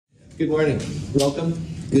Good morning. Welcome.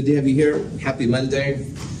 Good to have you here. Happy Monday.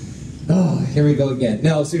 Oh, here we go again.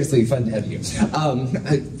 No, seriously, fun to have you.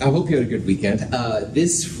 I hope you had a good weekend.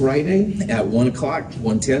 This Friday at 1 o'clock,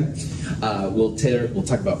 1:10, we'll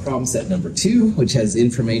talk about problem set number 2, which has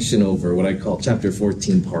information over what I call chapter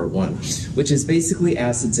 14, part 1, which is basically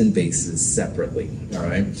acids and bases separately, all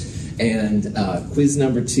right? And quiz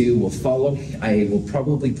number 2 will follow. I will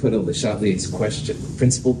probably put a Le Chatelier's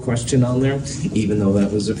principal question on there, even though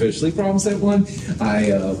that was officially problem set 1.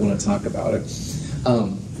 I want to talk about it.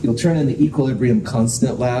 You'll turn in the equilibrium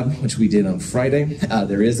constant lab, which we did on Friday.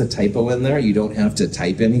 There is a typo in there. You don't have to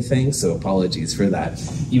type anything, so apologies for that.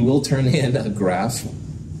 You will turn in a graph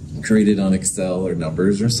created on Excel or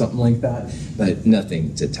numbers or something like that, but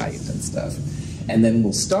nothing to type and stuff. And then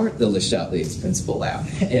we'll start the Le Chatelier's principal lab.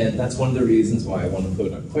 And that's one of the reasons why I want to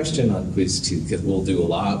put a question on quiz 2, because we'll do a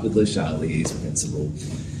lot with Le Chatelier's principle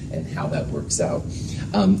and how that works out.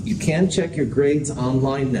 You can check your grades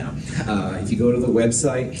online now. If you go to the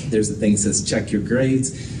website, there's a thing that says check your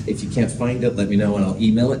grades. If you can't find it, let me know and I'll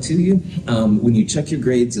email it to you. When you check your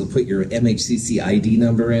grades, you'll put your MHCC ID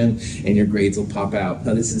number in and your grades will pop out.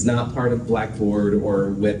 Now this is not part of Blackboard or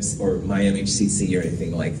Webs or My MHCC or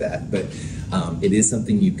anything like that, but it is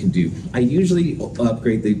something you can do. I usually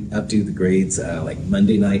updo the grades like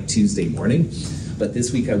Monday night, Tuesday morning, but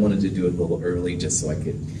this week I wanted to do it a little early just so I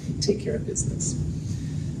could take care of business.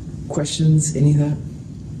 Questions, any of that?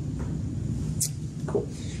 Cool.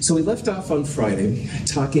 So we left off on Friday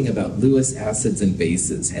talking about Lewis acids and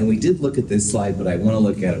bases, and we did look at this slide, but I want to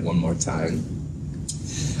look at it one more time.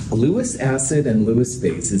 A Lewis acid and Lewis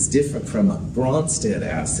base is different from a Bronsted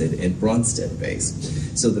acid and Bronsted base.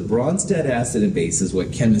 So the Bronsted acid and base is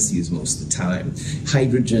what chemists use most of the time.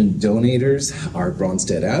 Hydrogen donators are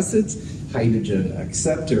Bronsted acids, hydrogen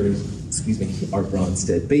acceptors, are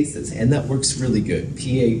Bronsted bases, and that works really good.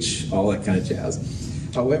 pH, all that kind of jazz.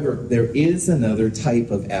 However, there is another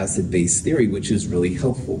type of acid-base theory which is really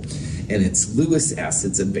helpful, and it's Lewis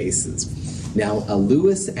acids and bases. Now, a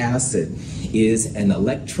Lewis acid is an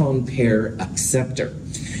electron pair acceptor,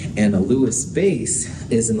 and a Lewis base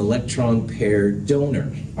is an electron pair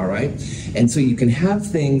donor, all right? And so you can have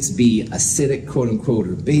things be acidic, quote unquote,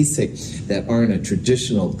 or basic that aren't a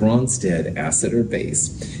traditional Bronsted acid or base.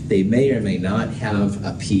 They may or may not have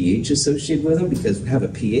a pH associated with them, because to have a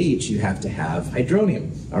pH, you have to have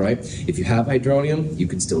hydronium, all right? If you have hydronium, you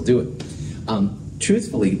can still do it.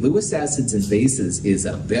 Truthfully, Lewis acids and bases is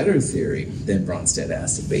a better theory than Bronsted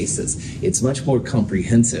acid bases. It's much more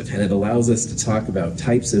comprehensive, and it allows us to talk about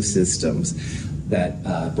types of systems that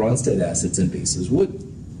Bronsted acids and bases would.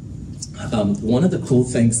 One of the cool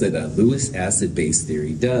things that a Lewis acid-base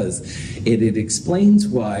theory does, it explains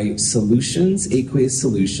why solutions, aqueous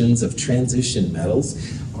solutions of transition metals,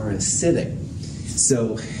 are acidic.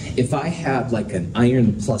 So if I have like an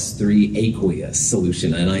iron +3 aqueous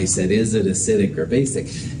solution and I said, is it acidic or basic?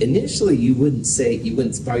 Initially you wouldn't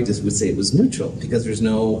probably just would say it was neutral, because there's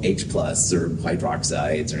no H+ or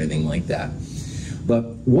hydroxides or anything like that. But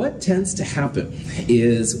what tends to happen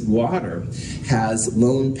is water has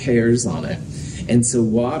lone pairs on it. And so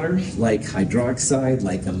water, like hydroxide,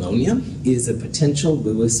 like ammonia, is a potential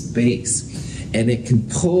Lewis base. And it can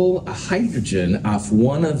pull a hydrogen off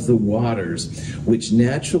one of the waters, which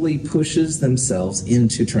naturally pushes themselves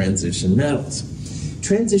into transition metals.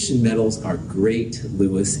 Transition metals are great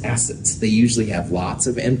Lewis acids. They usually have lots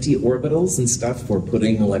of empty orbitals and stuff for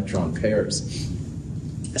putting electron pairs.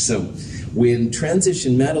 So when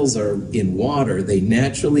transition metals are in water, they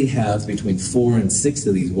naturally have between 4 and 6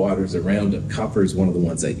 of these waters around them. Copper is one of the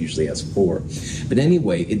ones that usually has 4. But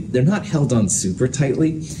anyway, they're not held on super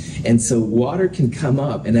tightly, and so water can come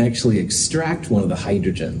up and actually extract one of the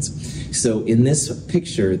hydrogens. So in this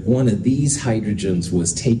picture, one of these hydrogens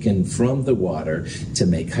was taken from the water to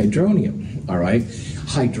make hydronium, all right?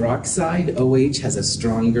 Hydroxide, OH, has a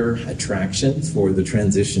stronger attraction for the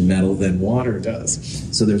transition metal than water does.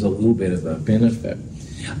 So there's a little bit of a benefit.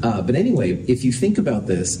 But anyway, if you think about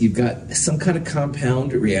this, you've got some kind of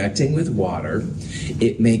compound reacting with water.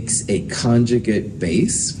 It makes a conjugate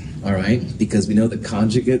base, all right? Because we know that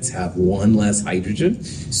conjugates have one less hydrogen.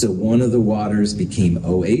 So one of the waters became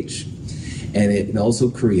OH. And it also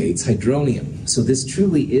creates hydronium. So this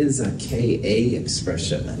truly is a Ka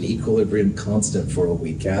expression, an equilibrium constant for a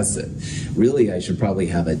weak acid. Really, I should probably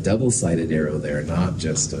have a double-sided arrow there, not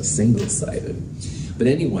just a single-sided. But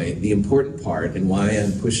anyway, the important part, and why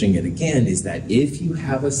I'm pushing it again, is that if you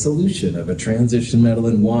have a solution of a transition metal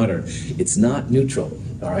in water, it's not neutral,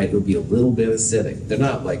 all right? It'll be a little bit acidic. They're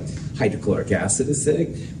not like hydrochloric acid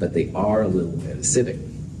acidic, but they are a little bit acidic.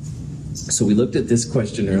 So we looked at this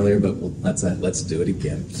question earlier, but let's do it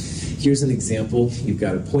again. Here's an example. You've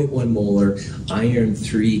got a 0.1 molar iron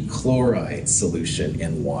 3 chloride solution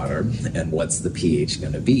in water, and what's the pH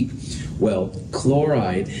going to be? Well,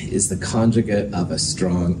 chloride is the conjugate of a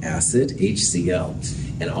strong acid, HCl,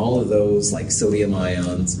 and all of those like sodium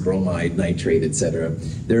ions, bromide, nitrate, etc.,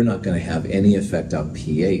 they're not going to have any effect on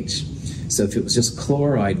pH. So if it was just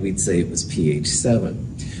chloride, we'd say it was pH 7.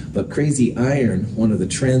 But crazy iron, one of the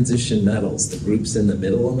transition metals, the groups in the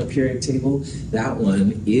middle on the periodic table, that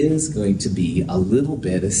one is going to be a little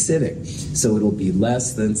bit acidic. So it'll be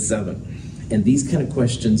less than 7. And these kind of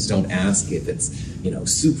questions don't ask if it's,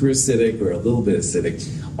 super acidic or a little bit acidic.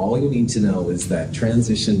 All you need to know is that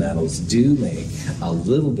transition metals do make a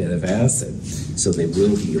little bit of acid, so they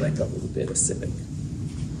will be like a little bit acidic.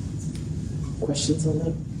 Questions on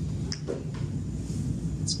that?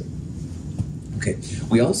 Okay,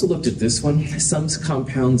 we also looked at this one. Some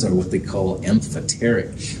compounds are what they call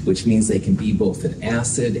amphoteric, which means they can be both an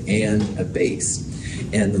acid and a base.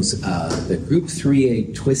 And those, the group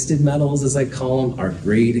 3A twisted metals, as I call them, are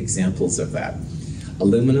great examples of that.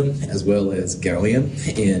 Aluminum, as well as gallium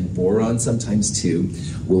and boron sometimes too,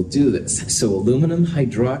 will do this. So aluminum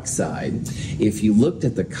hydroxide, if you looked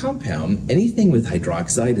at the compound, anything with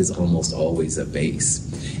hydroxide is almost always a base.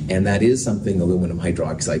 And that is something aluminum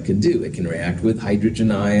hydroxide can do. It can react with hydrogen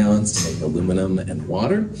ions to make aluminum and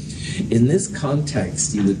water. In this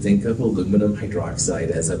context, you would think of aluminum hydroxide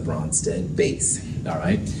as a Bronsted base. All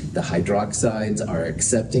right, the hydroxides are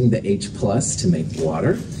accepting the H plus to make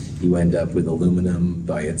water. You end up with aluminum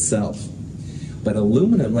by itself. But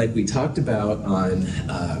aluminum, like we talked about on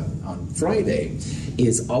Friday,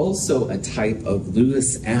 is also a type of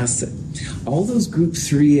Lewis acid. All those group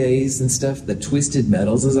 3As and stuff, the twisted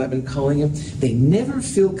metals as I've been calling them, they never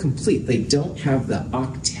feel complete. They don't have the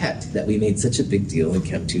octet that we made such a big deal in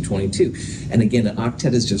Chem 222. And again, an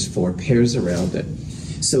octet is just 4 pairs around it.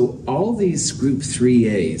 So all these group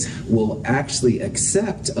 3As will actually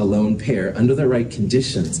accept a lone pair under the right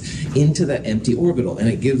conditions into that empty orbital, and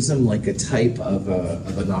it gives them like a type of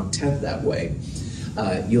an octet that way.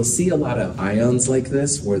 You'll see a lot of ions like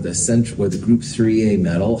this where the group 3A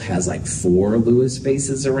metal has like 4 Lewis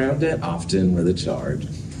bases around it, often with a charge.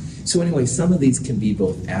 So anyway, some of these can be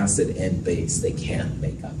both acid and base. They can't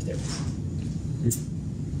make up their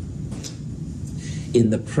In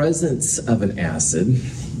the presence of an acid,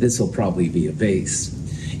 this will probably be a base.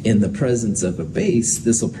 In the presence of a base,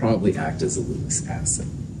 this will probably act as a Lewis acid.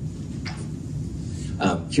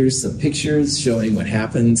 Here's some pictures showing what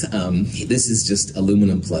happens. This is just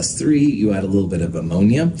aluminum plus 3. You add a little bit of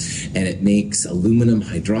ammonia, and it makes aluminum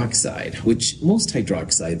hydroxide, which most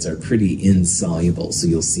hydroxides are pretty insoluble, so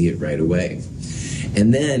you'll see it right away.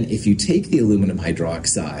 And then if you take the aluminum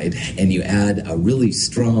hydroxide and you add a really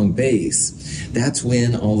strong base, that's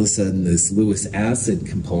when all of a sudden this Lewis acid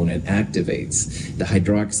component activates. The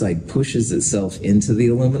hydroxide pushes itself into the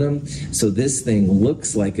aluminum, so this thing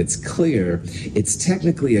looks like it's clear. It's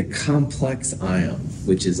technically a complex ion,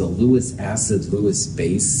 which is a Lewis acid, Lewis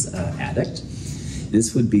base adduct.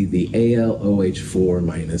 This would be the AlOH4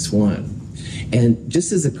 minus 1. And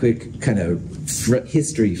just as a quick kind of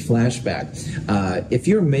history flashback, if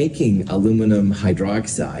you're making aluminum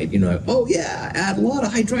hydroxide, oh yeah, add a lot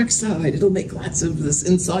of hydroxide, it'll make lots of this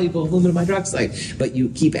insoluble aluminum hydroxide, but you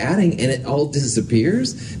keep adding and it all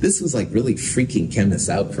disappears. This was like really freaking chemists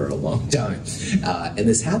out for a long time. And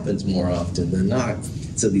this happens more often than not.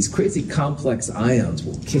 So these crazy complex ions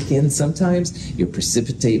will kick in sometimes, your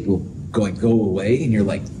precipitate will go away, and you're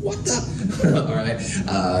like, what the? All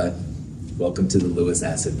right. Welcome to the Lewis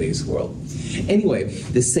acid-base world. Anyway,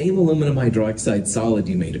 the same aluminum hydroxide solid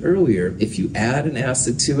you made earlier, if you add an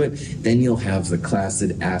acid to it, then you'll have the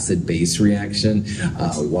classic acid-base reaction.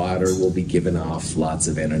 Water will be given off lots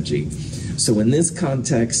of energy. So in this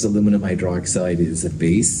context, aluminum hydroxide is a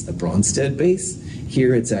base, a Bronsted base.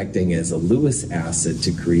 Here it's acting as a Lewis acid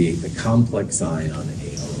to create the complex ion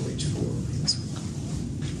AlOH4.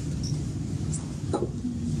 Cool.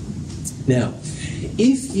 Now,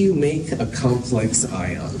 if you make a complex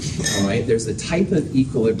ion, all right, there's a type of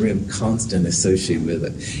equilibrium constant associated with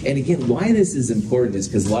it. And again, why this is important is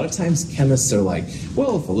because a lot of times chemists are like,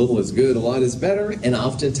 well, if a little is good, a lot is better, and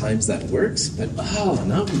oftentimes that works, but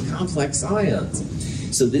not with complex ions.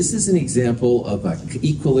 So this is an example of an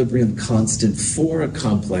equilibrium constant for a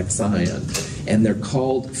complex ion, and they're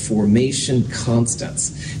called formation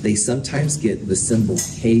constants. They sometimes get the symbol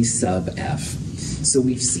K sub F. So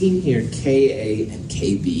we've seen here Ka and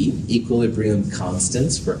Kb, equilibrium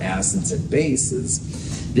constants for acids and bases.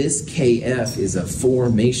 This Kf is a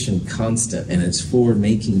formation constant, and it's for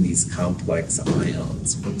making these complex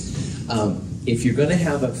ions. If you're going to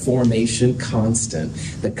have a formation constant,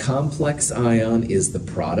 the complex ion is the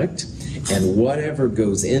product, and whatever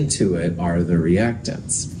goes into it are the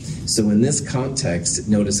reactants. So in this context,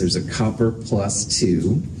 notice there's a copper plus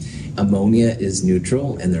 2, ammonia is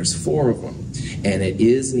neutral, and there's 4 of them, and it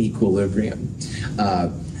is an equilibrium.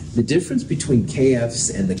 The difference between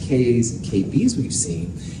KFs and the Kas and KBs we've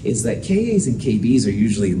seen is that Kas and KBs are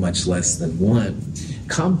usually much less than 1.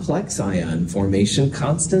 Complex ion formation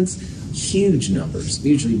constants, huge numbers,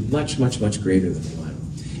 usually much, much, much greater than 1.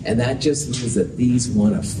 And that just means that these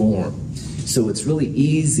want to form. So it's really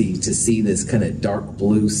easy to see this kind of dark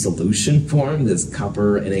blue solution form, this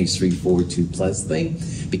copper NH342 plus thing,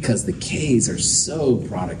 because the Ks are so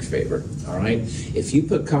product favored, all right? If you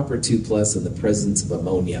put copper 2 plus in the presence of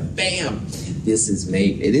ammonia, bam, this is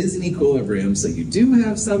made. It is an equilibrium, so you do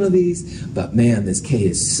have some of these, but man, this K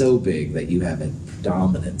is so big that you have a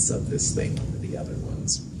predominance of this thing over the other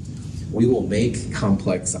ones. We will make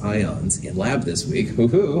complex ions in lab this week.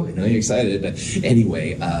 Woohoo! I know you're excited, but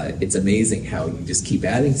anyway, it's amazing how you just keep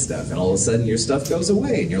adding stuff, and all of a sudden your stuff goes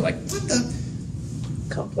away, and you're like, what the?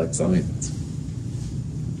 Complex ions.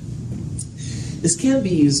 This can be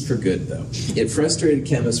used for good, though. It frustrated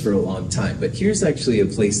chemists for a long time, but here's actually a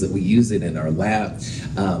place that we use it in our lab.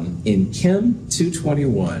 In Chem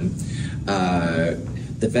 221,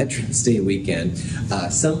 the Veterans Day weekend,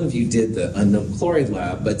 some of you did the unknown chloride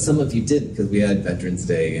lab, but some of you didn't because we had Veterans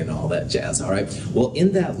Day and all that jazz, all right? Well,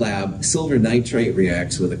 in that lab, silver nitrate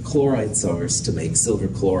reacts with a chloride source to make silver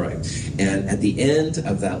chloride. And at the end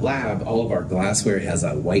of that lab, all of our glassware has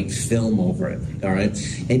a white film over it, all right?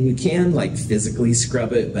 And you can like physically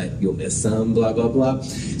scrub it, but you'll miss some, blah, blah, blah.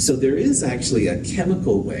 So there is actually a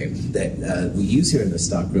chemical way that we use here in the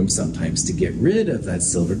stockroom sometimes to get rid of that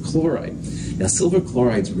silver chloride. Now, silver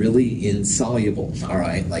chloride's really insoluble, all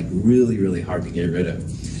right, like really, really hard to get rid of.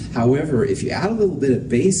 However, if you add a little bit of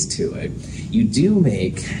base to it, you do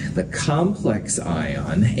make the complex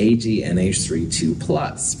ion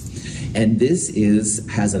AgNH3+. And this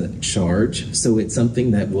has a charge, so it's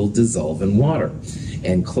something that will dissolve in water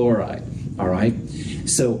and chloride, all right?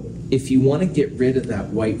 So if you want to get rid of that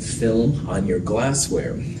white film on your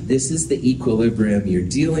glassware, this is the equilibrium you're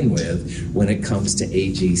dealing with when it comes to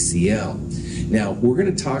AgCl. Now, we're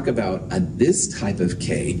going to talk about this type of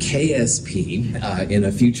K, KSP, in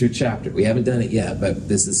a future chapter. We haven't done it yet, but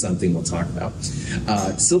this is something we'll talk about.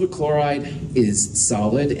 Silver chloride is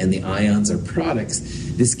solid, and the ions are products.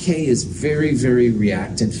 This K is very, very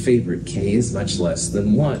reactant favored. K is much less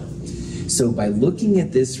than 1. So by looking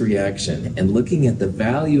at this reaction and looking at the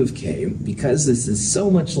value of K, because this is so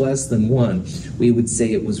much less than 1, we would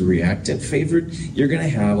say it was reactant favored. You're going to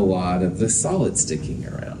have a lot of the solid sticking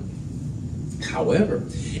around. However,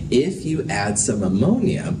 if you add some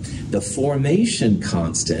ammonia, the formation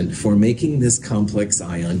constant for making this complex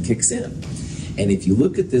ion kicks in. And if you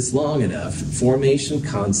look at this long enough, formation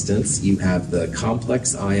constants, you have the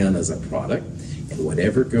complex ion as a product, and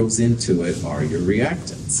whatever goes into it are your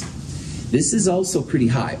reactants. This is also pretty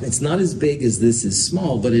high. It's not as big as this is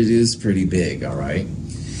small, but it is pretty big, all right?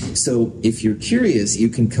 So if you're curious, you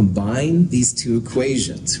can combine these two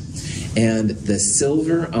equations, and the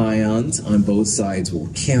silver ions on both sides will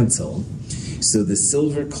cancel. So the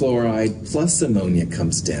silver chloride plus ammonia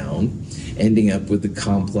comes down, ending up with the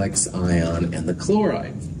complex ion and the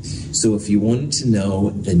chloride. So if you wanted to know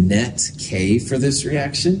the net K for this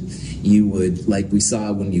reaction, you would, like we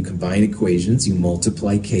saw when you combine equations, you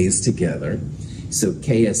multiply K's together. So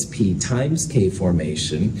KSP times K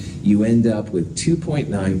formation, you end up with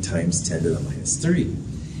 2.9 times 10 to the minus 3.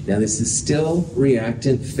 Now this is still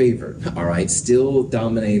reactant favored, all right, still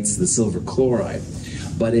dominates the silver chloride,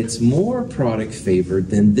 but it's more product favored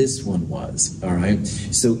than this one was, all right?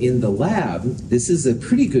 So in the lab, this is a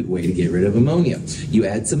pretty good way to get rid of ammonia. You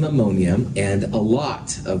add some ammonia and a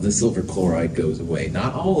lot of the silver chloride goes away.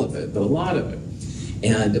 Not all of it, but a lot of it.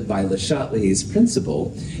 And by Le Chatelier's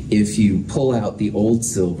principle, if you pull out the old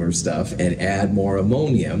silver stuff and add more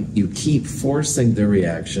ammonia, you keep forcing the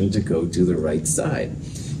reaction to go to the right side.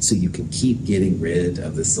 So you can keep getting rid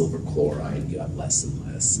of the silver chloride. You have less and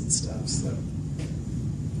less and stuff. So,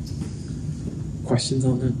 questions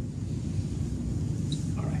on that?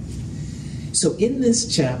 All right. So in this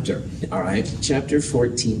chapter, all right, chapter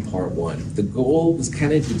 14, part 1, the goal was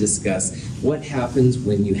kind of to discuss what happens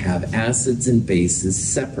when you have acids and bases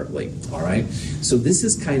separately, all right? So this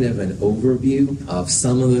is kind of an overview of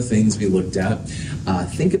some of the things we looked at.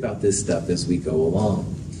 Think about this stuff as we go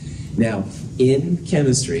along. Now, in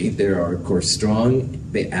chemistry, there are, of course, strong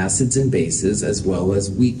acids and bases as well as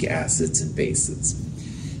weak acids and bases.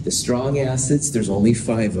 The strong acids, there's only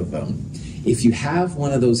 5 of them. If you have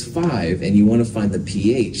one of those 5 and you want to find the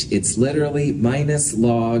pH, it's literally minus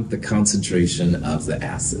log the concentration of the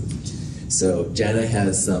acid. So Jenna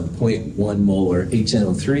has some 0.1 molar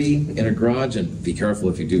HNO3 in her garage, and be careful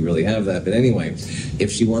if you do really have that, but anyway,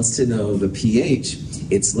 if she wants to know the pH,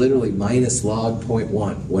 it's literally minus log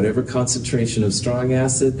 0.1. Whatever concentration of strong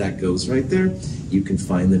acid, that goes right there. You can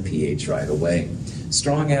find the pH right away.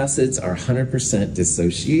 Strong acids are 100%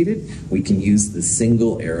 dissociated. We can use the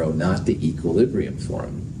single arrow, not the equilibrium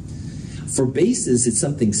form. For bases, it's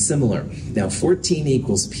something similar. Now, 14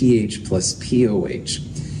 equals pH plus pOH.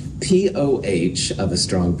 pOH of a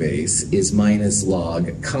strong base is minus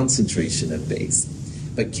log concentration of base.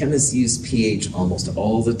 But chemists use pH almost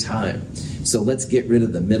all the time. So let's get rid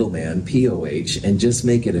of the middleman, pOH, and just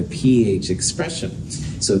make it a pH expression.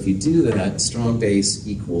 So if you do that, strong base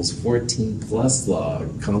equals 14 plus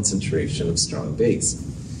log concentration of strong base.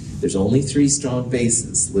 There's only 3 strong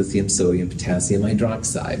bases, lithium, sodium, potassium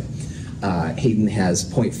hydroxide. Hayden has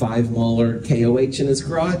 0.5 molar KOH in his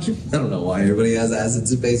garage. I don't know why everybody has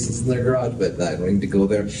acids and bases in their garage, but I don't need to go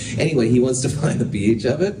there. Anyway, he wants to find the pH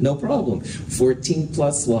of it. No problem. 14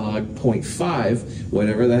 plus log 0.5,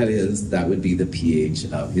 whatever that is, that would be the pH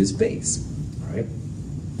of his base. All right.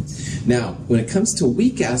 Now, when it comes to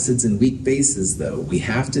weak acids and weak bases, though, we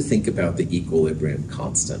have to think about the equilibrium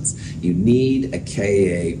constants. You need a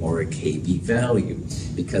Ka or a Kb value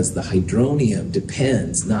because the hydronium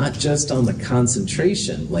depends not just on the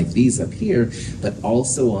concentration, like these up here, but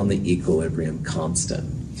also on the equilibrium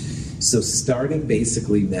constant. So starting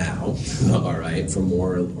basically now, all right, for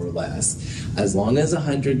more or less, as long as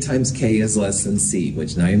 100 times K is less than C,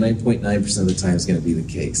 which 99.9% of the time is going to be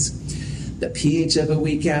the case, the pH of a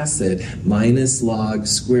weak acid minus log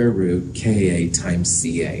square root Ka times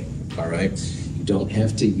Ca, all right? You don't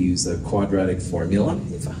have to use a quadratic formula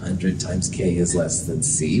if 100 times K is less than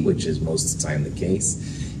C, which is most of the time the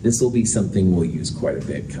case. This will be something we'll use quite a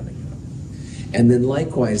bit coming up. And then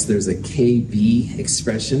likewise, there's a Kb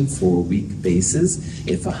expression for weak bases.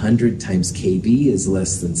 If 100 times Kb is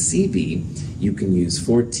less than Cb, you can use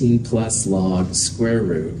 14 plus log square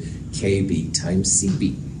root Kb times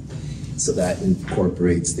Cb. So that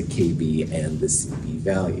incorporates the Kb and the Cb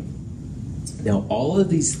value. Now, all of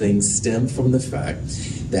these things stem from the fact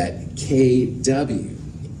that Kw,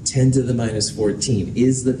 10 to the minus 14,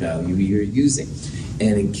 is the value you're using.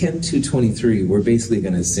 And in Chem 223, we're basically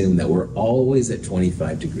going to assume that we're always at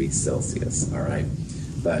 25 degrees Celsius, all right?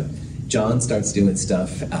 But John starts doing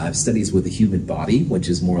studies with the human body, which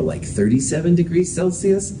is more like 37 degrees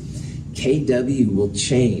Celsius. Kw will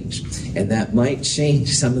change, and that might change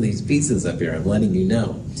some of these pieces up here, I'm letting you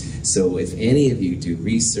know. So if any of you do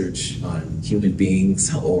research on human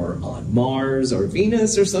beings or on Mars or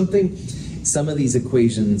Venus or something, some of these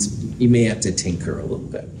equations, you may have to tinker a little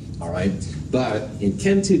bit, all right? But in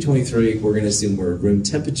Chem 223, we're going to assume we're at room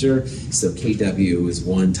temperature, so Kw is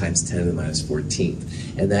 1 times 10 to the minus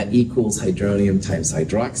 14th, and that equals hydronium times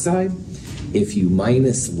hydroxide. If you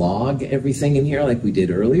minus log everything in here like we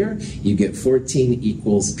did earlier, you get 14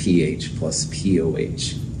 equals pH plus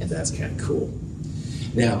pOH, and that's kind of cool.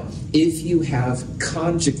 Now, if you have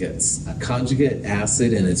conjugates, a conjugate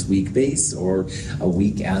acid and its weak base, or a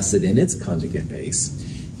weak acid and its conjugate base,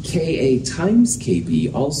 Ka times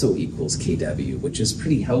Kb also equals Kw, which is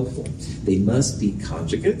pretty helpful. They must be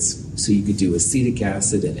conjugates, so you could do acetic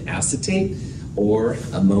acid and acetate, or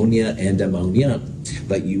ammonia and ammonium.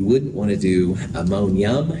 But you wouldn't want to do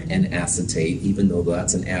ammonium and acetate, even though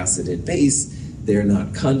that's an acid and base, they're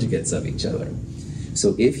not conjugates of each other.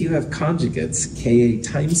 So if you have conjugates, Ka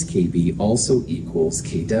times Kb also equals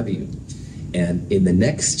Kw. And in the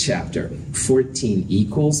next chapter, 14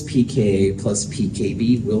 equals pKa plus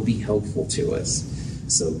pKb will be helpful to us.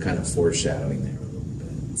 So kind of foreshadowing there a little bit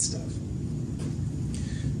and stuff.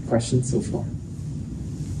 Questions so far?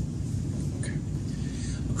 Okay.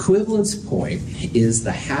 Equivalence point is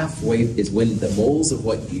the halfway, is when the moles of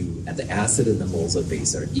what you, the acid and the moles of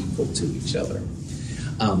base are equal to each other.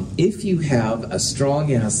 If you have a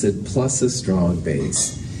strong acid plus a strong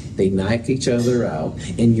base, they knock each other out,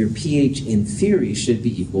 and your pH in theory should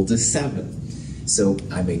be equal to 7. So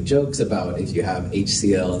I make jokes about if you have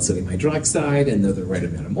HCl and sodium hydroxide and they're the right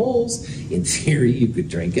amount of moles, in theory you could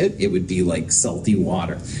drink it. It would be like salty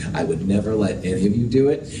water. I would never let any of you do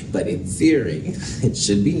it, but in theory it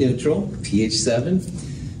should be neutral, pH 7.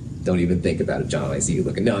 Don't even think about it, John. I see you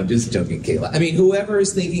looking. No, I'm just joking, Kayla. I mean, whoever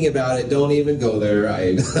is thinking about it, don't even go there.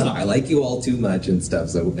 I like you all too much and stuff,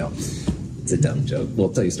 so no. It's a dumb joke. We'll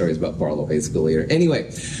tell you stories about Barlow High School later. Anyway,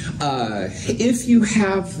 if you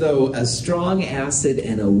have, though, a strong acid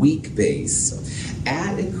and a weak base,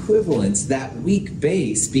 at equivalence, that weak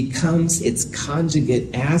base becomes its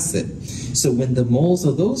conjugate acid. So when the moles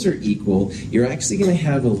of those are equal, you're actually going to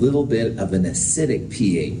have a little bit of an acidic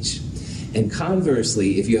pH. And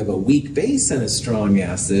conversely, if you have a weak base and a strong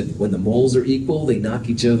acid, when the moles are equal, they knock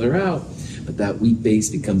each other out. But that weak base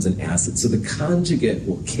becomes an acid. So the conjugate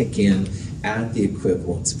will kick in at the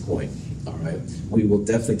equivalence point. All right. We will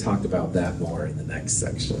definitely talk about that more in the next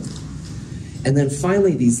section. And then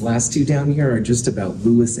finally, these last two down here are just about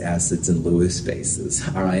Lewis acids and Lewis bases.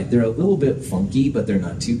 All right. They're a little bit funky, but they're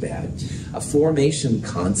not too bad. A formation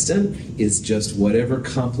constant is just whatever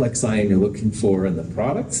complex ion you're looking for in the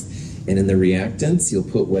products. And in the reactants, you'll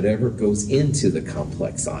put whatever goes into the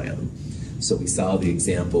complex ion. So we saw the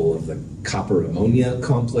example of the copper ammonia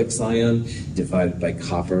complex ion divided by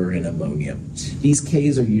copper and ammonia. These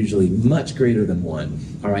Ks are usually much greater than 1.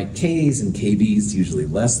 All right, Ks and Kbs usually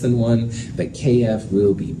less than 1, but Kf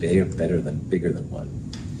will be bigger than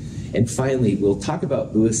 1. And finally, we'll talk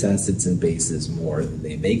about Lewis acids and bases more than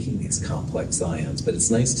they making these complex ions, but it's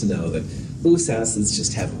nice to know that Lewis acids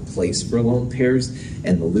just have a place for lone pairs,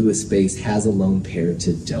 and the Lewis base has a lone pair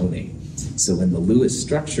to donate. So in the Lewis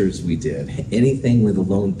structures we did, anything with a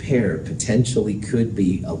lone pair potentially could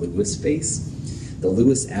be a Lewis base. The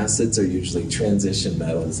Lewis acids are usually transition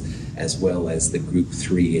metals as well as the group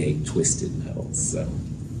 3A twisted metals. So,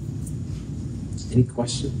 any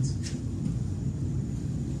questions?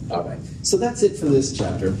 All right, so that's it for this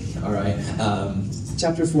chapter. All right,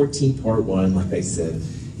 chapter 14, part 1, like I said,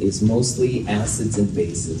 is mostly acids and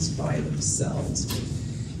bases by themselves.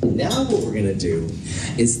 Now what we're going to do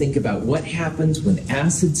is think about what happens when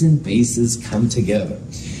acids and bases come together.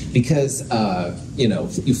 Because,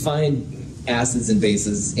 you find acids and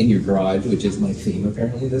bases in your garage, which is my theme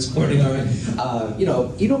apparently this morning, all right? You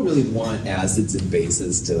don't really want acids and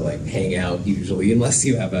bases to like hang out usually unless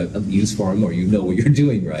you have a use for them or you know what you're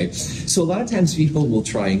doing, right? So a lot of times people will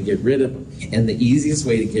try and get rid of them. And the easiest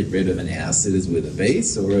way to get rid of an acid is with a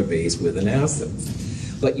base or a base with an acid.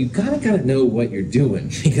 But you gotta know what you're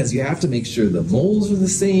doing because you have to make sure the moles are the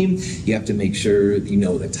same. You have to make sure you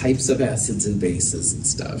know the types of acids and bases and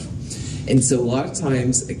stuff. And so a lot of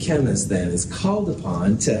times a chemist then is called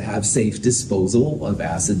upon to have safe disposal of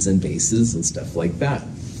acids and bases and stuff like that.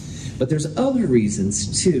 But there's other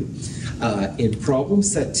reasons too. In problem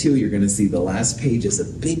set 2, you're going to see the last page is a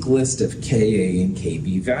big list of Ka and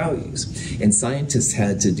Kb values. And scientists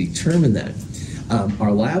had to determine that.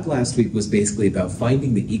 Our lab last week was basically about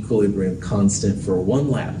finding the equilibrium constant for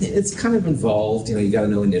one lab. It's kind of involved, you got to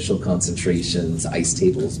know initial concentrations, ice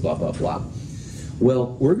tables, blah, blah, blah.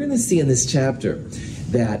 Well, we're going to see in this chapter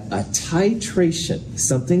that a titration,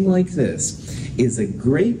 something like this, is a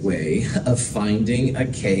great way of finding a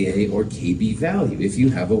Ka or Kb value if you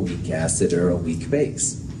have a weak acid or a weak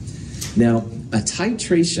base. Now, a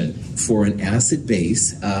titration for an acid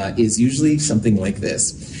base is usually something like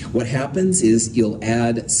this. What happens is you'll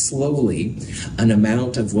add slowly an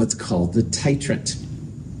amount of what's called the titrant.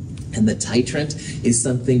 And the titrant is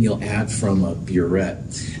something you'll add from a burette.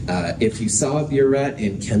 If you saw a burette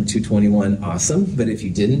in Chem 221, awesome. But if you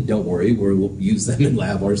didn't, don't worry, we'll use them in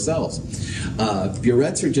lab ourselves.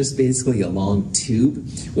 Burettes are just basically a long tube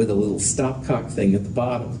with a little stopcock thing at the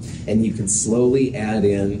bottom. And you can slowly add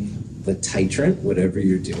in the titrant, whatever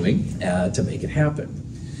you're doing, to make it happen.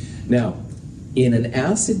 Now, in an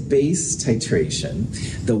acid-base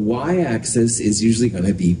titration, the y-axis is usually going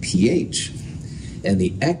to be pH. And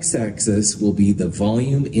the x-axis will be the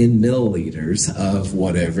volume in milliliters of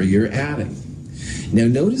whatever you're adding. Now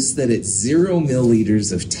notice that at 0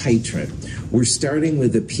 milliliters of titrant, we're starting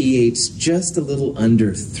with a pH just a little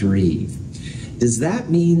under 3. Does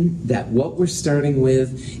that mean that what we're starting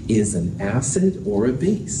with is an acid or a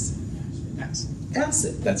base?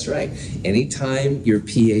 Acid, that's right. Anytime your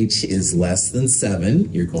pH is less than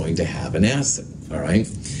 7, you're going to have an acid, all right?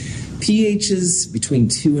 pHs between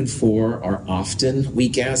 2 and 4 are often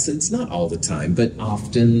weak acids, not all the time, but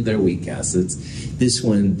often they're weak acids. This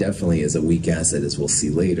one definitely is a weak acid, as we'll see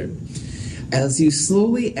later. As you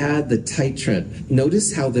slowly add the titrant,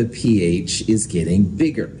 notice how the pH is getting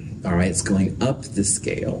bigger, all right? It's going up the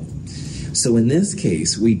scale. So in this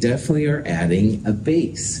case, we definitely are adding a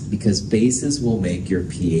base because bases will make your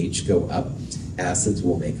pH go up. Acids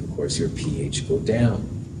will make, of course, your pH go down.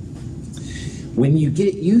 When you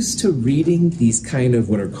get used to reading these kind of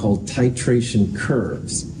what are called titration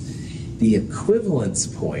curves, the equivalence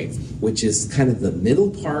point, which is kind of the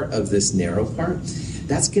middle part of this narrow part,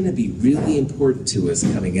 that's going to be really important to us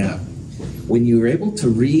coming up. When you're able to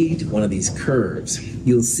read one of these curves,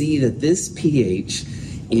 you'll see that this pH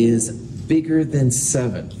is bigger than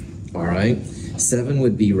 7, all right? 7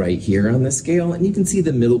 would be right here on the scale, and you can see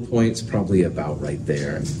the middle point's probably about right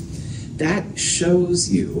there. That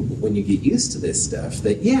shows you, when you get used to this stuff,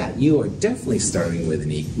 that yeah, you are definitely starting with an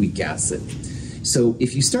weak acid. So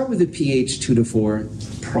if you start with a pH 2 to 4,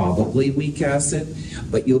 probably weak acid,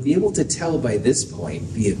 but you'll be able to tell by this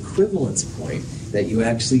point, the equivalence point, that you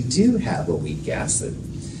actually do have a weak acid.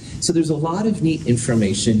 So there's a lot of neat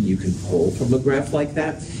information you can pull from a graph like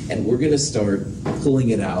that, and we're going to start pulling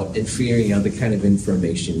it out and figuring out the kind of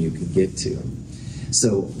information you can get to.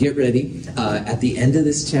 So get ready. At the end of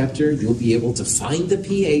this chapter, you'll be able to find the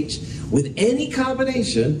pH with any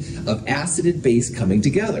combination of acid and base coming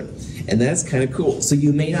together. And that's kind of cool. So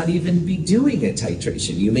you may not even be doing a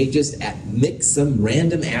titration. You may just mix some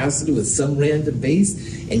random acid with some random base,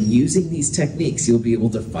 and using these techniques, you'll be able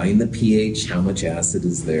to find the pH, how much acid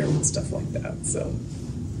is there, and stuff like that. So,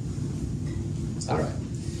 all right.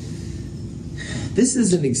 This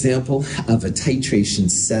is an example of a titration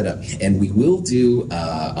setup, and we will do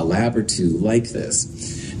a lab or two like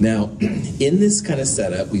this. Now, in this kind of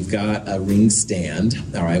setup, we've got a ring stand,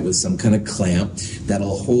 all right, with some kind of clamp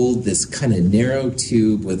that'll hold this kind of narrow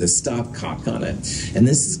tube with a stopcock on it. And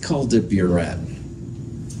this is called a burette.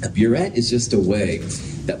 A burette is just a way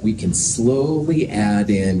that we can slowly add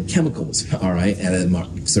in chemicals, all right, at a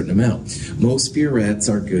certain amount. Most burettes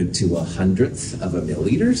are good to 1/100th of a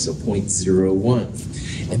milliliter, so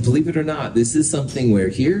 0.01. And believe it or not, this is something where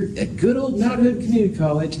here at good old Mount Hood Community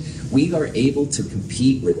College, we are able to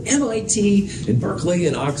compete with MIT and Berkeley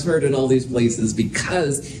and Oxford and all these places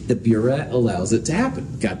because the burette allows it to happen.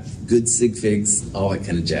 Got good sig figs, all that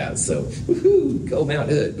kind of jazz. So, woohoo, go Mount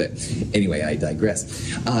Hood. But anyway, I digress.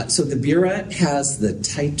 So the burette has the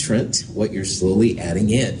titrant, what you're slowly adding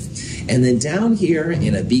in. And then down here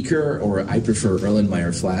in a beaker, or I prefer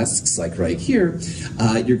Erlenmeyer flasks, like right here,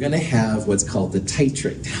 you're going to have what's called the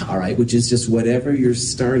titrate, all right, which is just whatever you're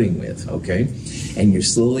starting with, okay? And you're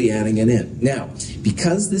slowly adding it in. Now,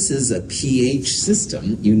 because this is a pH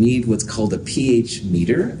system, you need what's called a pH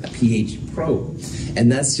meter, a pH probe.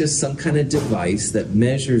 And that's just some kind of device that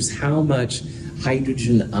measures how much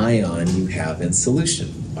hydrogen ion you have in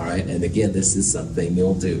solution, all right? And again, this is something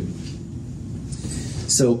you'll do.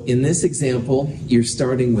 So in this example, you're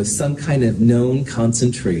starting with some kind of known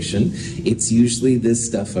concentration. It's usually this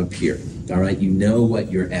stuff up here. All right, you know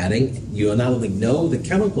what you're adding. You not only know the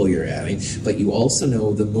chemical you're adding, but you also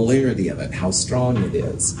know the molarity of it, how strong it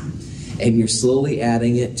is. And you're slowly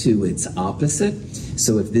adding it to its opposite.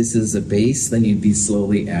 So if this is a base, then you'd be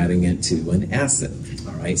slowly adding it to an acid.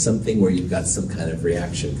 All right, something where you've got some kind of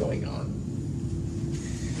reaction going on.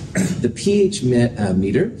 The pH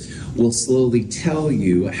meter will slowly tell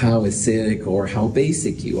you how acidic or how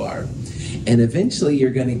basic you are. And eventually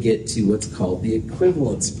you're going to get to what's called the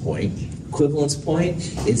equivalence point. Equivalence point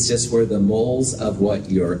is just where the moles of what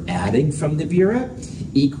you're adding from the burette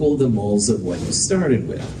equal the moles of what you started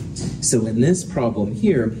with. So in this problem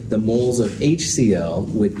here, the moles of HCl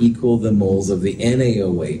would equal the moles of the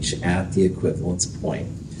NaOH at the equivalence point.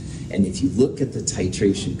 And if you look at the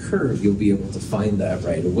titration curve, you'll be able to find that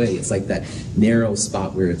right away. It's like that narrow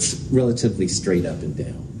spot where it's relatively straight up and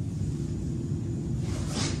down.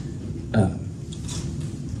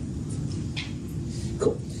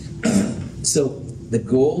 Cool. So the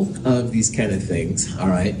goal of these kind of things, all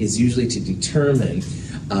right, is usually to determine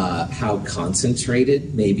how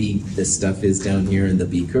concentrated maybe this stuff is down here in the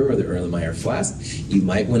beaker or the Erlenmeyer flask. You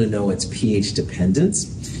might want to know its pH dependence.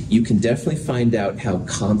 You can definitely find out how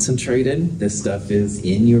concentrated this stuff is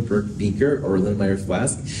in your beaker or Erlenmeyer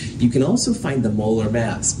flask. You can also find the molar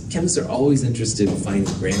mass. Chemists are always interested in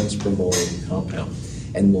finding grams per mole of the compound.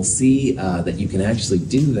 And we'll see that you can actually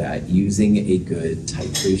do that using a good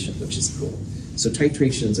titration, which is cool. So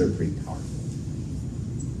titrations are pretty powerful.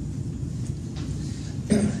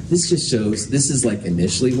 This just shows, this is like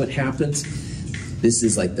initially what happens. This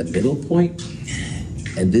is like the middle point.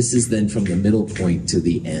 And this is then from the middle point to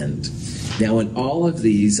the end. Now in all of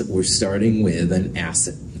these, we're starting with an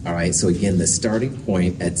acid. All right, so again, the starting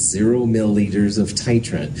point at 0 milliliters of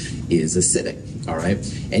titrant is acidic. All right,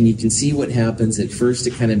 and you can see what happens. At first,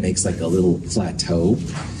 it kind of makes like a little plateau.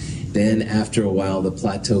 Then after a while, the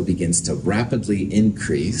plateau begins to rapidly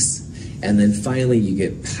increase. And then finally, you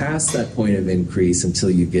get past that point of increase until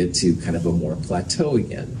you get to kind of a more plateau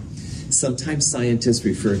again. Sometimes scientists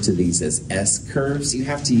refer to these as S-curves. You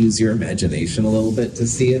have to use your imagination a little bit to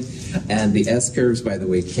see it. And the S-curves, by the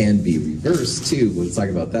way, can be reversed too. We'll talk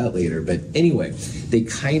about that later. But anyway, they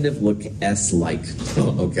kind of look S-like,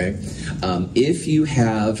 okay? If you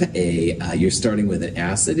have you're starting with an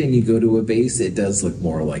acid and you go to a base, it does look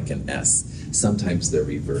more like an S. Sometimes they're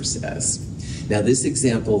reverse S. Now this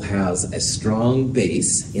example has a strong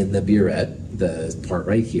base in the burette, the part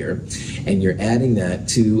right here, and you're adding that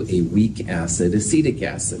to a weak acid, acetic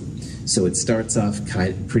acid. So it starts off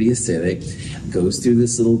pretty acidic, goes through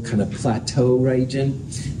this little kind of plateau region,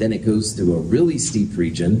 then it goes through a really steep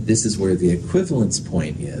region. This is where the equivalence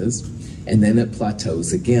point is, and then it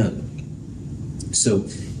plateaus again. So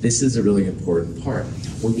this is a really important part.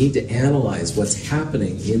 We need to analyze what's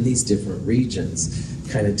happening in these different regions,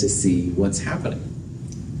 kind of to see what's happening.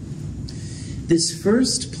 This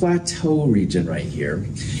first plateau region right here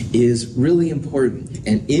is really important.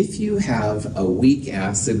 And if you have a weak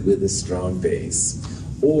acid with a strong base,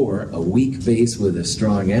 or a weak base with a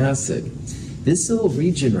strong acid, this little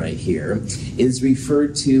region right here is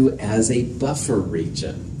referred to as a buffer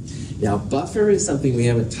region. Now, buffer is something we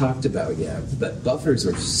haven't talked about yet, but buffers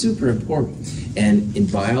are super important. And in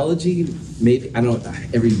biology, maybe, I don't know,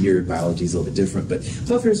 every year biology is a little bit different, but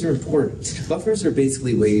buffers are important. Buffers are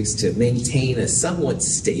basically ways to maintain a somewhat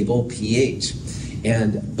stable pH.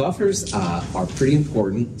 And buffers are pretty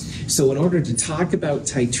important. So in order to talk about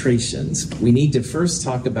titrations, we need to first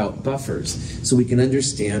talk about buffers so we can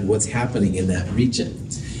understand what's happening in that region.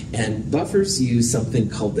 And buffers use something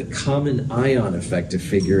called the common ion effect to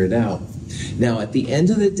figure it out. Now, at the end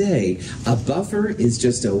of the day, a buffer is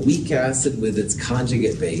just a weak acid with its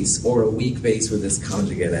conjugate base, or a weak base with its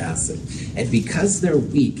conjugate acid. And because they're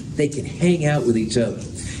weak, they can hang out with each other.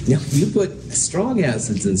 Now, if you put strong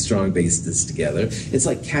acids and strong bases together, it's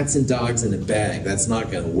like cats and dogs in a bag. That's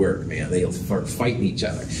not going to work, man. They'll start fighting each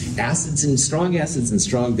other. Strong acids and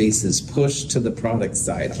strong bases push to the product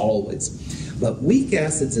side always. But weak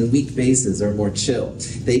acids and weak bases are more chill.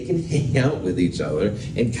 They can hang out with each other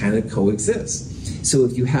and kind of coexist. So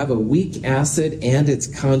if you have a weak acid and its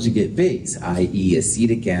conjugate base, i.e.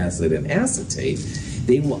 acetic acid and acetate,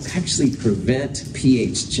 they will actually prevent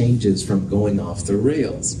pH changes from going off the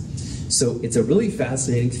rails. So it's a really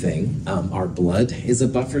fascinating thing. Our blood is a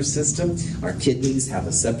buffer system. Our kidneys have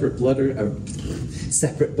a separate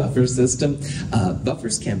buffer system.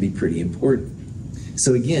 Buffers can be pretty important.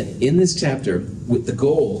 So again, in this chapter, the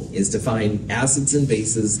goal is to find acids and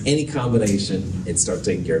bases, any combination, and start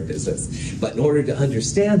taking care of business. But in order to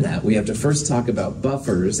understand that, we have to first talk about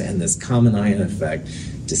buffers and this common ion effect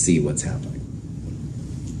to see what's happening.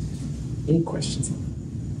 Any questions?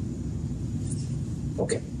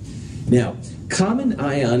 Okay. Now, common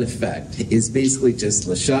ion effect is basically just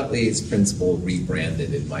Le Chatelier's principle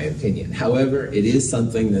rebranded, in my opinion. However, it is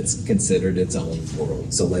something that's considered its own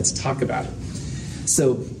world. So let's talk about it.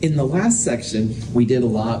 So in the last section, we did a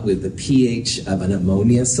lot with the pH of an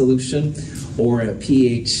ammonia solution or a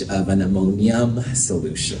pH of an ammonium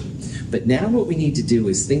solution. But now what we need to do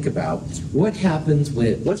is think about what happens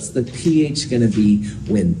what's the pH going to be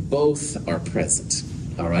when both are present,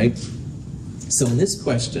 all right? So in this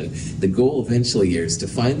question, the goal eventually here is to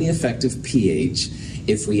find the effective pH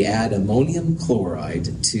if we add ammonium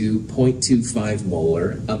chloride to 0.25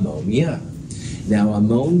 molar ammonia. Now,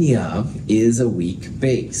 ammonia is a weak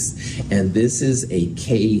base, and this is a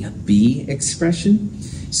Kb expression.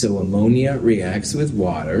 So ammonia reacts with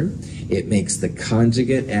water. It makes the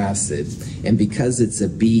conjugate acid, and because it's a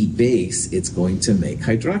B base, it's going to make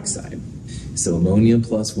hydroxide. So ammonium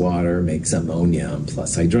plus water makes ammonium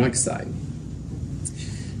plus hydroxide.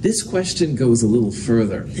 This question goes a little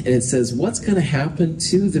further, and it says, what's going to happen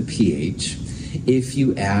to the pH if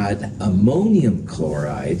you add ammonium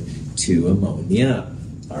chloride to ammonia?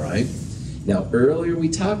 All right. Now, earlier we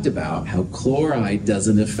talked about how chloride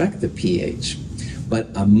doesn't affect the pH, but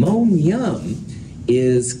ammonium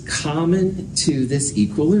is common to this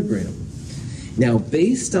equilibrium. Now,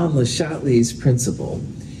 based on Le Chatelier's principle,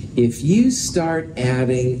 if you start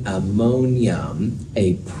adding ammonium,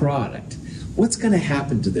 a product, what's going to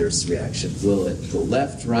happen to this reaction? Will it go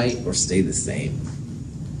left, right, or stay the same?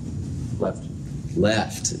 Left.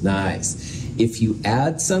 Left. Nice. If you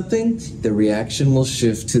add something, the reaction will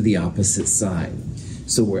shift to the opposite side.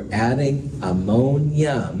 So we're adding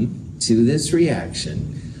ammonium to this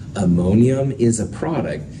reaction. Ammonium is a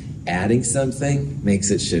product. Adding something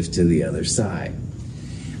makes it shift to the other side.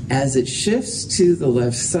 As it shifts to the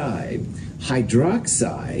left side,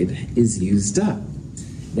 hydroxide is used up.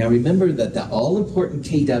 Now remember that the all-important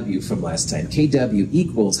Kw from last time, Kw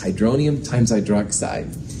equals hydronium times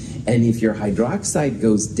hydroxide. And if your hydroxide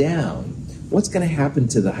goes down, what's going to happen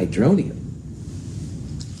to the hydronium?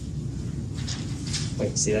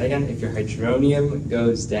 Wait, say that again? If your hydronium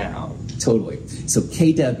goes down. Totally. So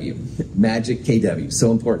Kw, magic Kw,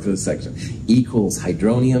 so important for this section, equals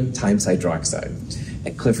hydronium times hydroxide.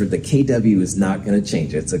 And Clifford, the Kw is not going to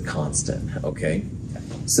change. It's a constant, okay?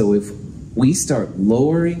 So if we start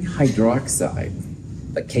lowering hydroxide,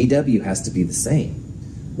 but Kw has to be the same,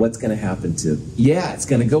 what's going to happen to, yeah, it's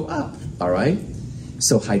going to go up, all right?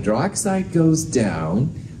 So hydroxide goes down,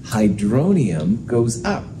 hydronium goes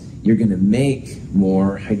up. You're going to make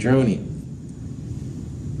more hydronium.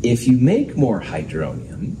 If you make more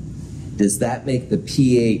hydronium, does that make the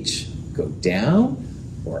pH go down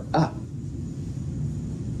or up?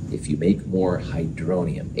 If you make more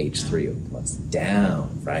hydronium, H3O plus,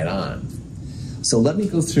 down, right on. So let me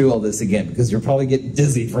go through all this again, because you're probably getting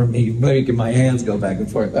dizzy from me making my hands go back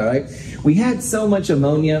and forth, all right? We had so much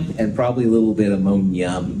ammonia and probably a little bit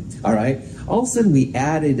ammonium, all right? All of a sudden we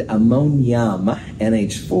added ammonium,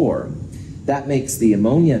 NH4. That makes the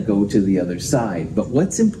ammonia go to the other side. But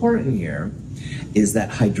what's important here is that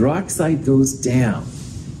hydroxide goes down.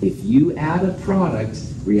 If you add a product,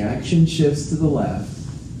 reaction shifts to the left,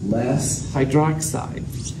 less hydroxide.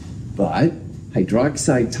 But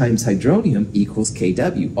hydroxide times hydronium equals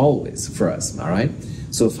Kw, always, for us, all right?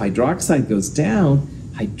 So if hydroxide goes down,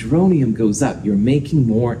 hydronium goes up. You're making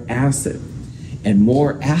more acid. And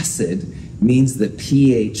more acid means the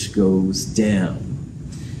pH goes down.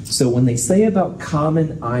 So when they say about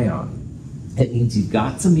common ion, it means you've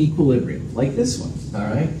got some equilibrium, like this one, all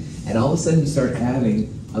right? And all of a sudden you start adding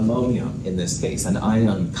ammonium, in this case, an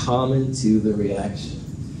ion common to the reaction.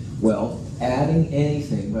 Well, adding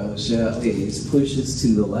anything, well, Chatelaise pushes to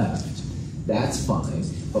the left. That's fine.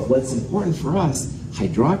 But what's important for us,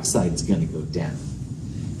 hydroxide's going to go down.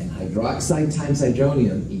 And hydroxide times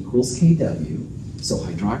hydronium equals Kw. So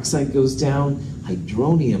hydroxide goes down,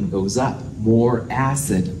 hydronium goes up. More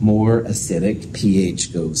acid, more acidic,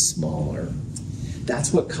 pH goes smaller.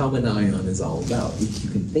 That's what common ion is all about. You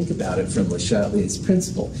can think about it from Le Chatelier's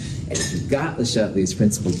principle. And if you've got Le Chatelier's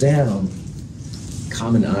principle down,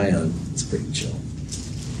 common ion is pretty chill.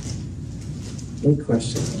 Any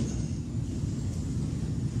questions?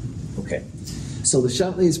 Okay. So Le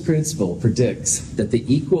Chatelier's principle predicts that the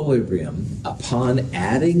equilibrium upon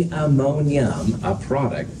adding ammonium, a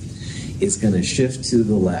product, is going to shift to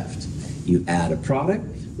the left. You add a product,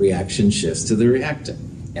 reaction shifts to the reactant.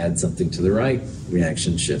 Add something to the right,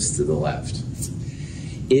 reaction shifts to the left.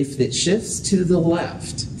 If it shifts to the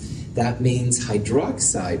left, that means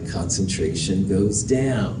hydroxide concentration goes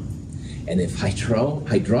down. And if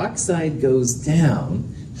hydroxide goes down,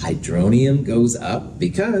 hydronium goes up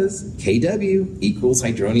because Kw equals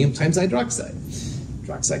hydronium times hydroxide.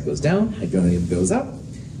 Hydroxide goes down, hydronium goes up.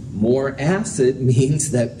 More acid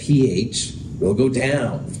means that pH will go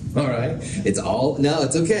down. All right? It's all, no,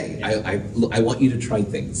 it's okay. I want you to try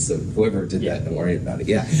things. So whoever did that, don't worry about it.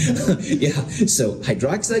 Yeah. Yeah. So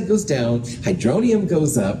hydroxide goes down, hydronium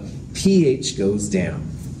goes up, pH goes down.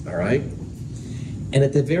 All right? And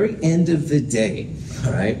at the very end of the day,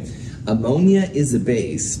 all right, ammonia is a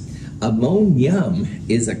base. Ammonium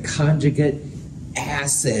is a conjugate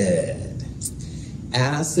acid.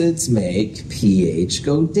 Acids make pH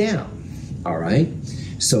go down. All right?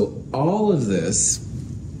 So all of this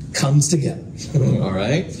comes together. All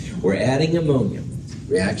right? We're adding ammonium.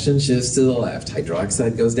 Reaction shifts to the left.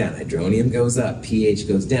 Hydroxide goes down. Hydronium goes up. pH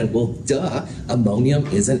goes down. Well, duh, ammonium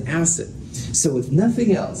is an acid. So if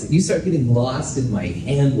nothing else, if you start getting lost in my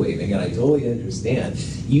hand waving, and I totally understand,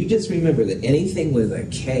 you just remember that anything with a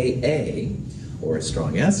Ka, or a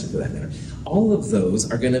strong acid for that matter, all of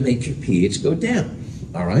those are going to make your pH go down.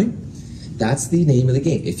 All right? That's the name of the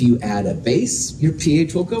game. If you add a base, your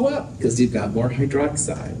pH will go up because you've got more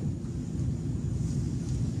hydroxide.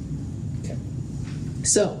 Okay.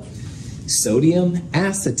 So, sodium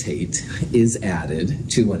acetate is added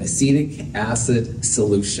to an acetic acid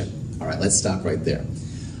solution. All right, let's stop right there.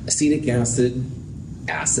 Acetic acid,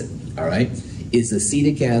 acid, all right? Is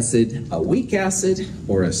acetic acid a weak acid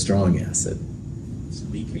or a strong acid? It's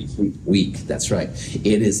weak. Weak, that's right.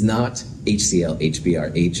 It is not HCl,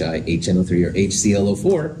 HBr, HI, HNO3, or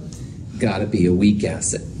HClO4. Gotta be a weak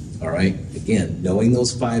acid, all right? Again, knowing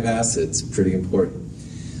those 5 acids, pretty important.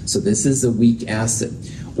 So this is a weak acid.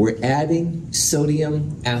 We're adding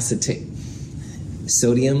sodium acetate.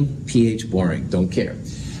 Sodium, pH boring, don't care.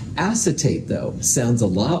 Acetate, though, sounds a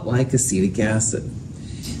lot like acetic acid.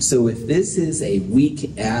 So if this is a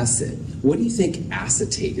weak acid, what do you think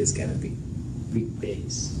acetate is going to be? Weak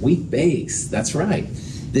base. Weak base, that's right.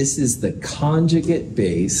 This is the conjugate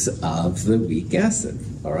base of the weak acid,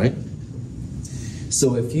 all right?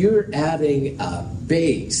 So if you're adding a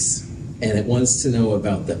base and it wants to know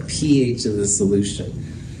about the pH of the solution,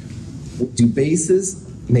 do bases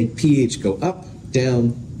make pH go up,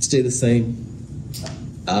 down, stay the same?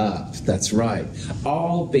 Up, that's right.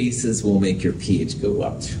 All bases will make your pH go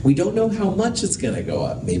up. We don't know how much it's going to go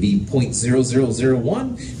up. Maybe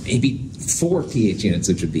 0.0001, maybe 4 pH units,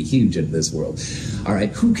 which would be huge in this world. All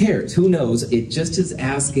right, who cares? Who knows? It just is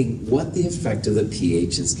asking what the effect of the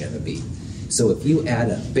pH is going to be. So if you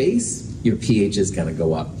add a base, your pH is going to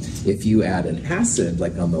go up. If you add an acid,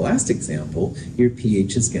 like on the last example, your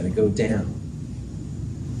pH is going to go down.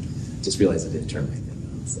 Just realized I didn't turn my thing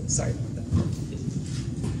on, so sorry about that.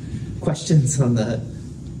 Questions on that?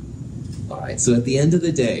 All right, so at the end of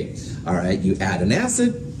the day, all right, you add an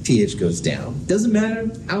acid, pH goes down. Doesn't matter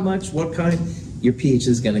how much, what kind, your pH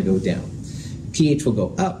is going to go down. pH will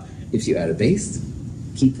go up if you add a base.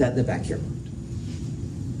 Keep that in the back of your mind.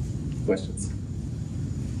 Questions?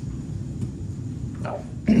 All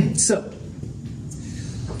right. So,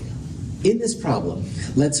 in this problem,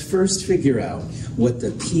 let's first figure out what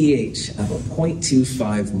the pH of a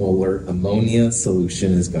 0.25 molar ammonia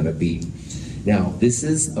solution is going to be. Now, this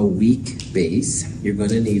is a weak base. You're going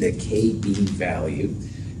to need a Kb value,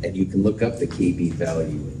 and you can look up the Kb value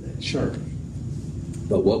in that chart.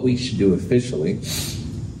 But what we should do officially,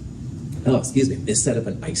 is set up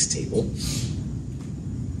an ice table.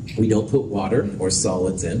 We don't put water or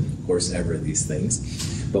solids in, of course, ever these things,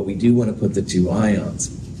 but we do want to put the 2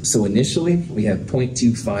 ions. So initially, we have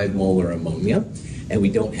 0.25 molar ammonia, and we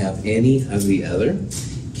don't have any of the other.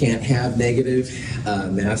 Can't have negative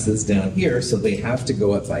masses down here, so they have to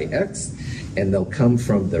go up by X, and they'll come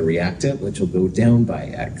from the reactant, which will go down by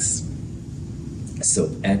X. So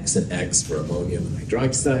X and X for ammonium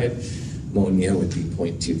hydroxide. Ammonia would be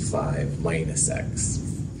 0.25 minus X.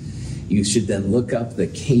 You should then look up the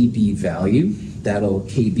Kb value.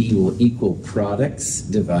 Kb will equal products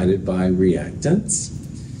divided by reactants.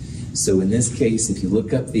 So in this case, if you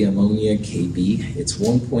look up the ammonia Kb, it's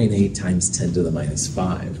 1.8 times 10 to the minus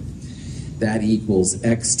 5. That equals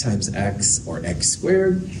X times X, or X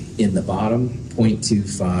squared. In the bottom,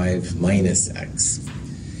 0.25 minus X.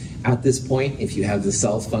 At this point, if you have the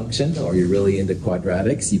solve function, or you're really into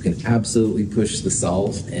quadratics, you can absolutely push the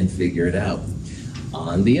solve and figure it out.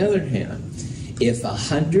 On the other hand, if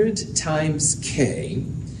 100 times K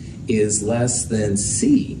is less than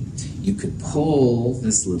C, you could pull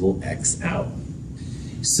this little x out.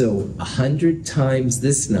 So 100 times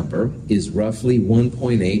this number is roughly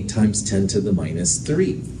 1.8 times 10 to the minus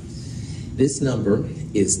 3. This number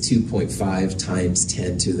is 2.5 times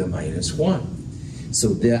 10 to the minus 1.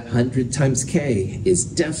 So that 100 times k is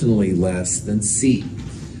definitely less than c.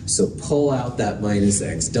 So pull out that minus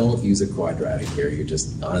x. Don't use a quadratic here. You're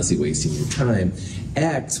just honestly wasting your time.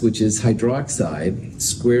 X, which is hydroxide,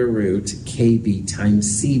 square root Kb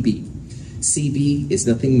times Cb. Cb is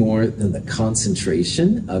nothing more than the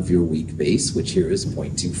concentration of your weak base, which here is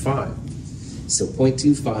 0.25. So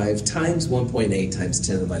 0.25 times 1.8 times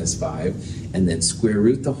 10 to the minus 5, and then square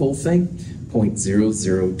root the whole thing,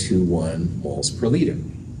 0.0021 moles per liter.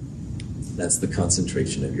 That's the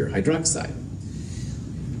concentration of your hydroxide.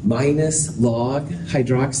 Minus log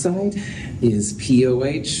hydroxide is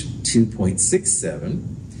POH 2.67,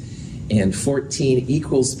 and 14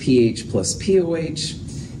 equals pH plus POH,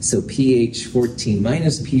 so pH 14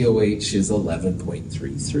 minus POH is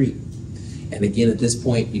 11.33. And again, at this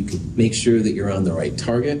point, you can make sure that you're on the right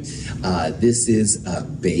target. This is a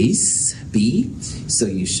base, B, so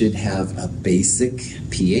you should have a basic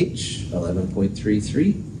pH,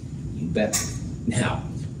 11.33. You bet. Now,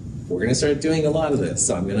 we're going to start doing a lot of this,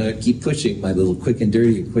 so I'm going to keep pushing my little quick and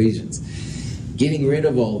dirty equations. Getting rid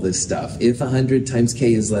of all this stuff. If 100 times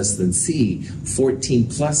K is less than C, 14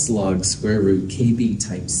 plus log square root Kb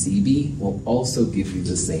times Cb will also give you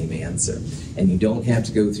the same answer. And you don't have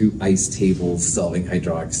to go through ice tables, solving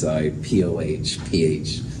hydroxide, POH,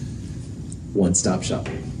 pH. One-stop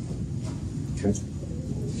shopping. Okay.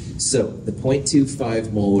 So the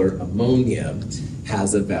 0.25 molar ammonia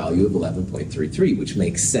has a value of 11.33, which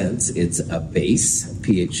makes sense. It's a base.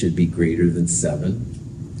 pH should be greater than 7.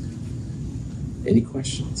 Any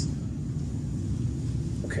questions?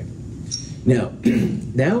 Okay.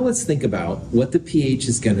 Now let's think about what the pH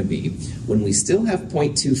is going to be when we still have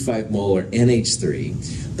 0.25 molar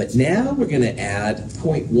NH3, but now we're going to add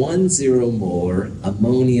 0.10 molar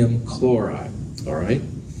ammonium chloride, all right?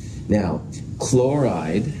 Now,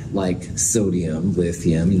 chloride, like sodium,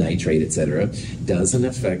 lithium, nitrate, etc., doesn't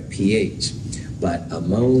affect pH. But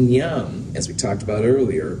ammonium, as we talked about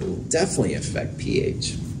earlier, will definitely affect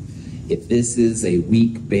pH. If this is a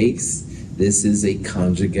weak base, this is a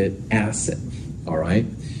conjugate acid, all right?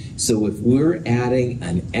 So if we're adding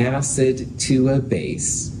an acid to a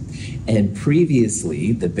base, and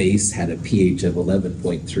previously the base had a pH of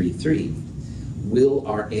 11.33, will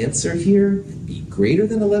our answer here be greater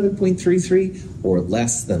than 11.33 or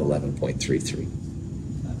less than 11.33?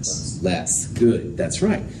 Less. Good. That's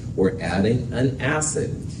right. We're adding an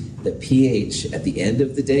acid. The pH at the end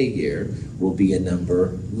of the day here will be a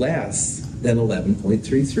number less than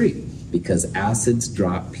 11.33 because acids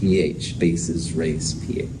drop pH, bases raise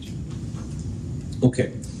pH.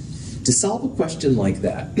 Okay. To solve a question like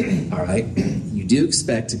that, all right, you do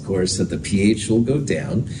expect, of course, that the pH will go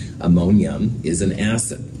down. Ammonium is an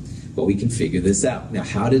acid, but we can figure this out. Now,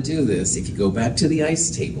 how to do this, if you go back to the ice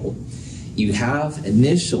table, you have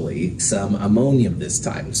initially some ammonium this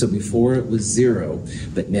time. So before it was 0,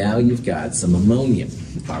 but now you've got some ammonium,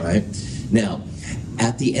 all right? Now,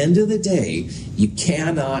 at the end of the day, you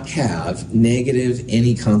cannot have negative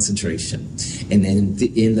any concentration. And then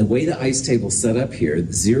in the way the ice table is set up here,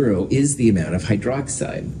 0 is the amount of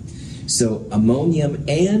hydroxide. So ammonium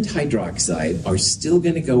and hydroxide are still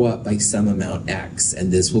going to go up by some amount x,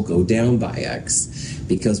 and this will go down by x,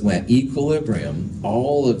 because when at equilibrium,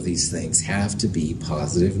 all of these things have to be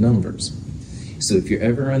positive numbers. So if you're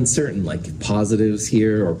ever uncertain, like positives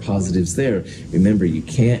here or positives there, remember you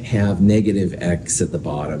can't have negative x at the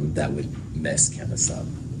bottom. That would mess chemists up.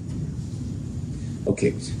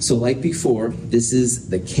 Okay, so like before, this is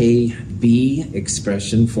the Kb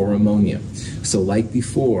expression for ammonium. So like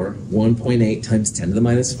before, 1.8 times 10 to the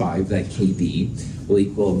minus 5, that Kb, will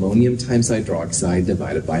equal ammonium times hydroxide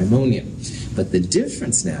divided by ammonium. But the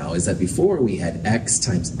difference now is that before we had x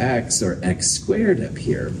times x, or x squared up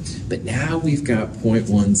here, but now we've got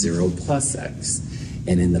 0.10 plus x.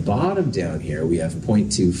 And in the bottom down here, we have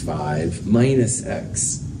 0.25 minus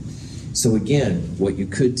x. So again, what you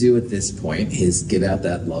could do at this point is get out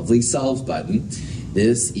that lovely solve button.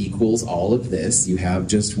 This equals all of this. You have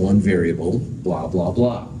just one variable, blah, blah,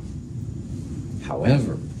 blah.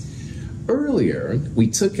 However, earlier, we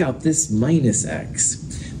took out this minus x.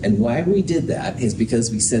 And why we did that is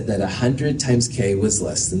because we said that 100 times k was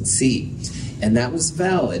less than c. And that was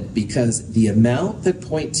valid because the amount that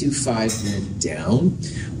 0.25 went down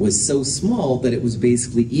was so small that it was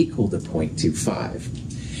basically equal to 0.25.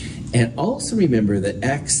 And also remember that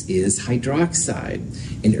X is hydroxide.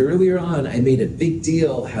 And earlier on, I made a big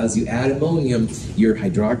deal how as you add ammonium, your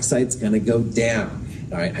hydroxide's going to go down.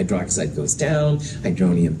 All right, hydroxide goes down,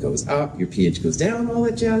 hydronium goes up, your pH goes down, all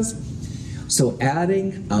that jazz. So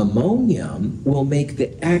adding ammonium will make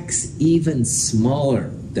the X even smaller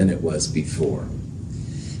than it was before.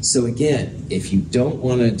 So again, if you don't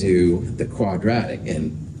want to do the quadratic,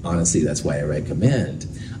 and honestly, that's why I recommend,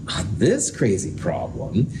 on this crazy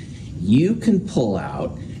problem, you can pull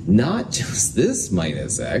out not just this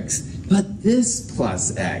minus x, but this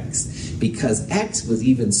plus x, because x was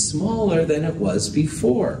even smaller than it was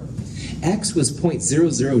before. X was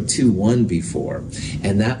 0.0021 before,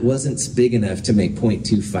 and that wasn't big enough to make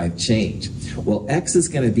 0.25 change. Well, x is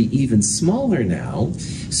going to be even smaller now,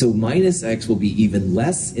 so minus x will be even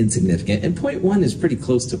less insignificant, and 0.1 is pretty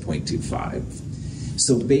close to 0.25.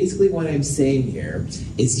 So basically what I'm saying here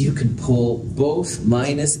is you can pull both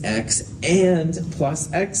minus x and plus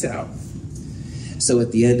x out. So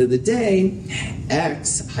at the end of the day,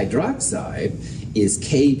 x, hydroxide, is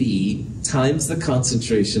Kb times the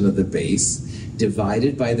concentration of the base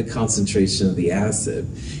divided by the concentration of the acid,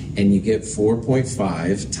 and you get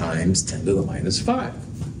 4.5 times 10 to the minus 5.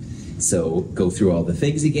 So go through all the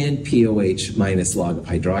things again. POH minus log of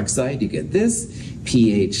hydroxide, you get this.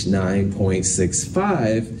 pH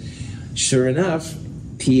 9.65. Sure enough,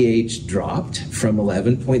 pH dropped from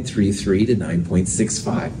 11.33 to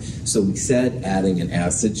 9.65. So we said adding an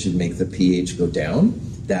acid should make the pH go down.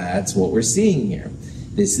 That's what we're seeing here.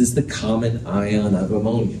 This is the common ion of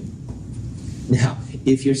ammonia. Now,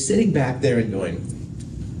 if you're sitting back there and going,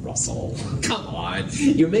 Russell, come on,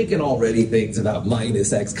 you're making already things about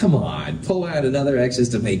minus x, come on, pull out another x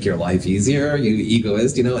just to make your life easier, you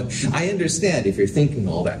egoist, you know, and I understand if you're thinking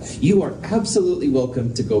all that. You are absolutely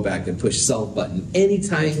welcome to go back and push solve button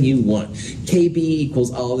anytime you want. KB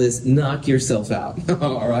equals all this, knock yourself out,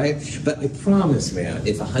 all right? But I promise, man,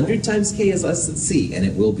 if 100 times k is less than c, and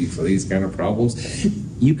it will be for these kind of problems,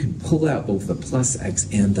 you can pull out both the plus x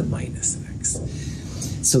and the minus x.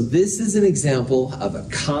 So this is an example of a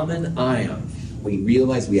common ion. We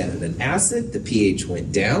realized we added an acid, the pH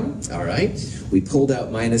went down, all right? We pulled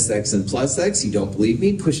out minus x and plus x. You don't believe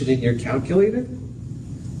me? Push it in your calculator.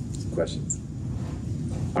 Questions?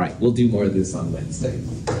 All right, we'll do more of this on Wednesday.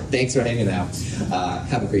 Thanks for hanging out.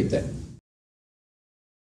 Have a great day.